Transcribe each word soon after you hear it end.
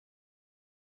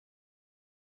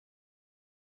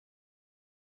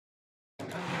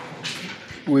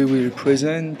We will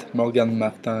present Morgane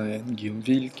Martin and Guillaume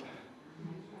Wilke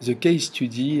the case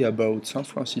study about San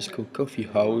Francisco Coffee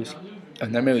House,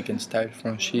 an American-style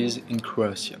franchise in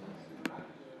Croatia.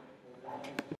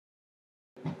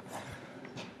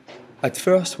 At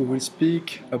first, we will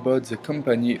speak about the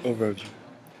company overview.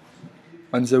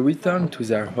 On the return to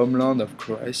their homeland of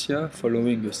Croatia,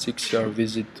 following a 6-year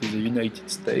visit to the United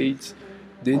States,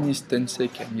 Denis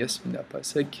Tencek and Yasmina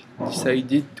Pasek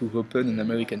decided to open an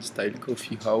American-style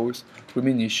coffee house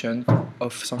reminiscent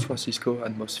of San Francisco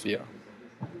atmosphere.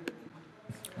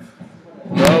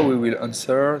 Now we will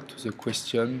answer to the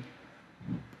question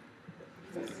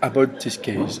about this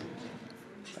case.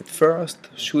 At first,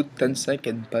 should Tencek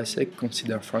and Pasek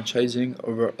consider franchising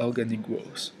over organic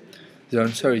growth? The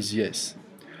answer is yes.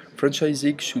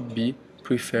 Franchising should be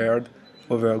preferred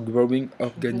over growing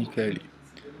organically.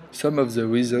 Some of the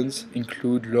reasons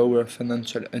include lower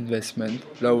financial investment,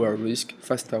 lower risk,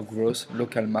 faster growth,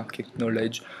 local market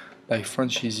knowledge by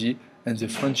franchisee, and the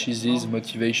franchisee's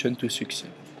motivation to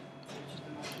succeed.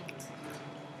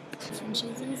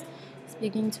 Franchises is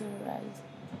beginning to arise.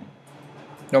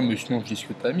 Non, mais sinon, je dis ce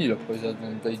que t'as mis là pour les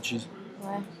advantages.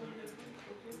 Ouais.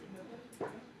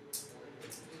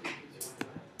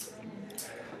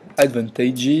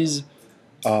 Advantages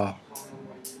are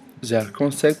their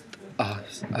concept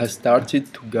has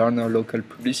started to garner local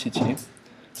publicity.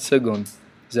 Second,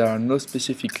 there are no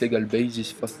specific legal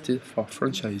basis for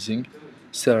franchising.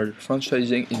 Third,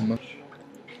 franchising in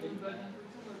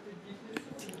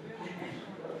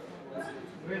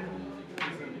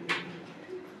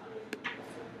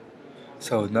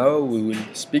So now we will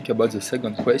speak about the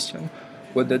second question: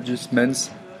 what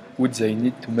adjustments would they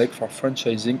need to make for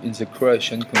franchising in the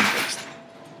Croatian context?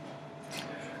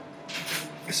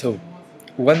 So,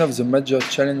 one of the major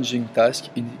challenging tasks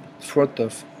in front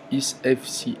of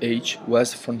SFCH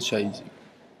was franchising.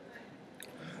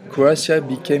 Croatia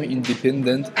became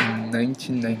independent in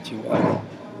 1991,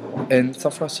 and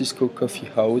San Francisco Coffee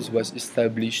House was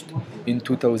established in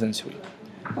 2003.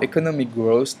 Economic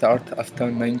growth started after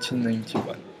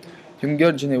 1991.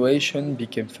 Younger generation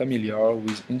became familiar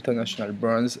with international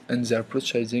brands and their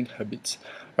purchasing habits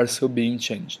also being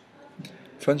changed.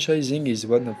 Franchising is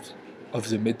one of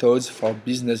the methods for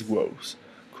business growth.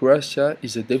 Croatia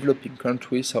is a developing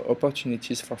country, so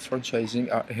opportunities for franchising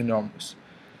are enormous.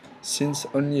 Since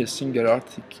only a single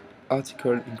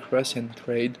article in Croatian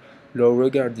trade law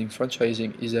regarding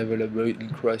franchising is available in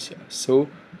Croatia, so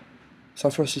San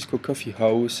Francisco Coffee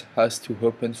House has to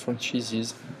open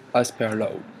franchises as per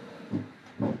law.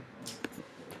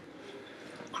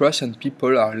 Croatian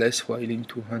people are less willing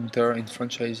to enter in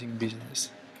franchising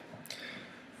business.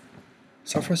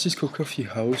 San Francisco Coffee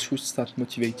House should start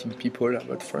motivating people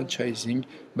about franchising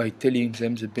by telling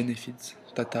them the benefits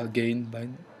that are gained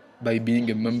by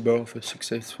being a member of a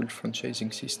successful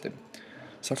franchising system.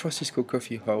 San Francisco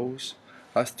Coffee House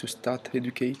has to start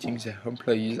educating their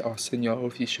employees or senior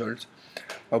officials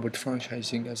about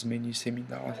franchising, as many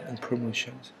seminars and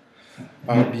promotions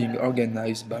are being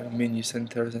organized by many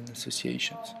centers and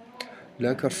associations.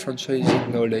 Lack of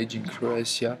franchising knowledge in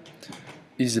Croatia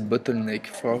is a bottleneck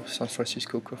for San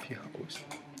Francisco Coffee House.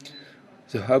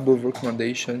 The above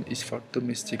recommendation is for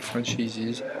domestic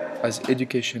franchises, as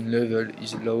education level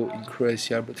is low in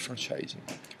Croatia but franchising.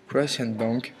 Croatian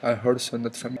banks are also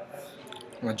not familiar.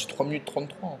 On a dit 3 minutes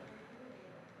 33.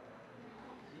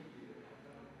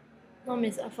 Non,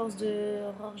 mais à force de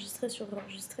enregistrer sur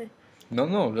enregistrer. Non,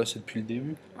 non, là c'est depuis le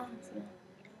début. Ah, c'est bien.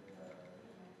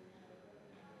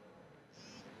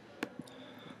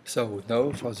 So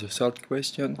now for the third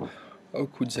question, how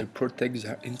could they protect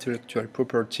their intellectual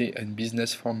property and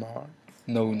business from our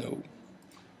no-no?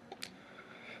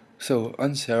 So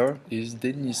answer is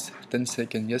Denis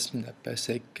Tencek and Yasmina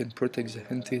Pasek can protect their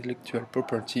intellectual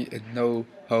property and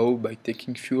know-how by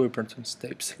taking few important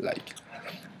steps, like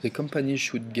the company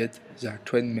should get their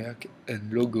trademark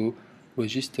and logo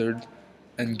registered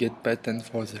and get patent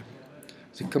for them.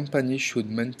 The company should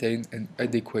maintain an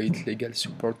adequate legal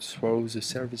support through the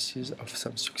services of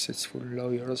some successful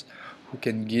lawyers who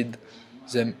can guide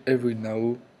them every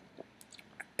now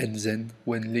and then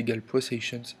when legal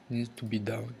proceedings need to be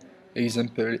done.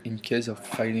 Example, in case of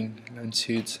filing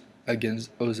lawsuits against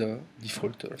other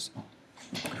defaulters.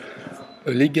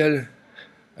 A legal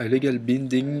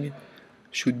binding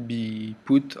should be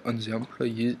put on the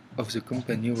employees of the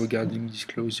company regarding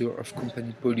disclosure of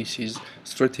company policies,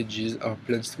 strategies, or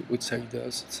plans to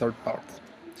outsiders, third parties.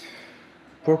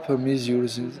 Proper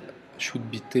measures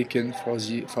should be taken for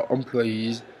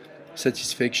employees'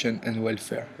 satisfaction and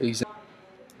welfare.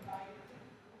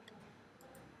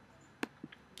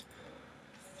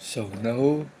 So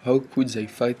now, how could they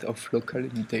fight off local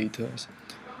imitators?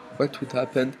 What would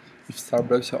happen if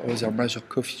Starbucks or other major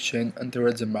coffee chain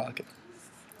entered the market?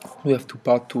 We have two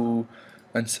parts to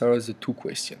answer the two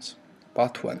questions.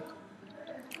 Part 1.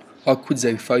 How could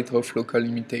they fight off local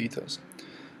imitators?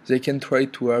 They can try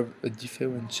to have a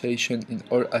differentiation in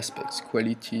all aspects: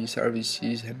 quality,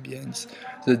 services, ambience.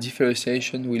 The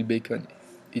differentiation will become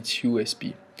its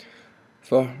USP.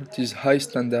 For this high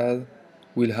standard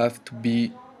will have to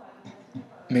be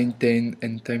maintained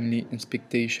and timely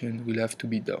inspection will have to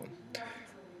be done.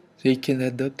 They can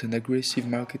adopt an aggressive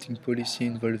marketing policy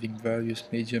involving various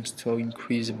mediums to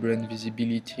increase brand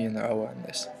visibility and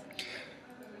awareness.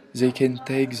 They can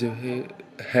take the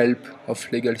help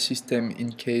of legal system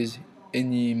in case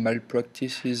any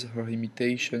malpractices or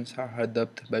imitations are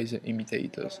adopted by the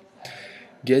imitators.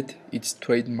 Get its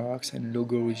trademarks and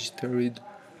logo registered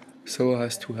so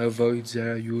as to avoid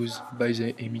their use by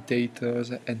the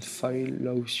imitators and file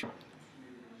lawsuits.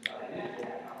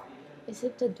 Essaie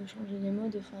peut-être de changer les mots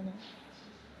des fois,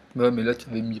 non? Ouais, mais là, tu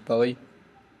avais mis pareil.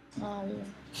 Ah oui.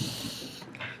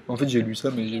 En fait, j'ai lu ça,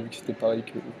 mais j'ai vu que c'était pareil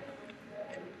que.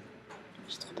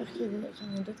 J'ai trop peur qu'il y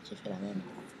en ait d'autres qui fait la même.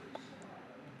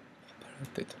 Pas la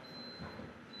tête.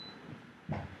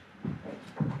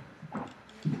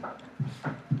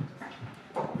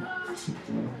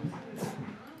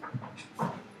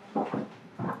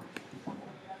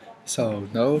 So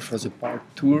now for the part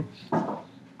 2.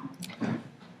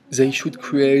 They should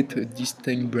create a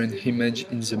distinct brand image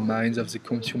in the minds of the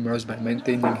consumers by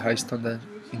maintaining high standards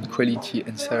in quality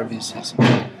and services.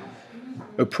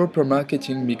 A proper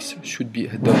marketing mix should be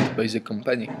adopted by the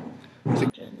company.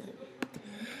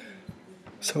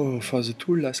 So for the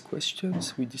two last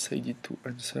questions, we decided to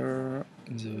answer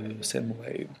in the same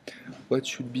way. What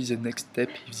should be the next step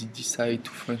if they decide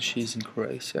to franchise in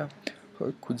Croatia?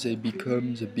 How could they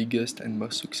become the biggest and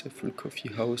most successful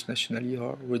coffee house nationally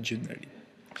or regionally?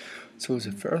 So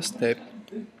the first step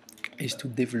is to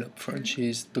develop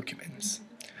franchise documents.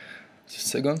 The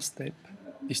second step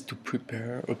is to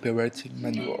prepare operating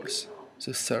manuals.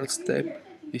 The third step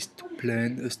is to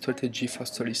plan a strategy for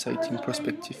soliciting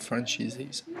prospective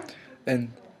franchisees.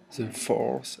 And the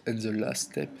fourth and the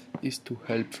last step is to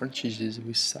help franchisees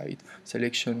with site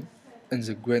selection and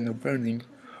the grand opening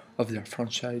of their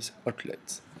franchise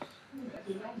outlets.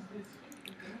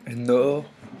 And now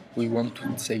we want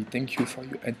to say thank you for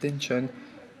your attention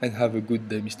and have a good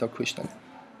day, Mr. Krishnan.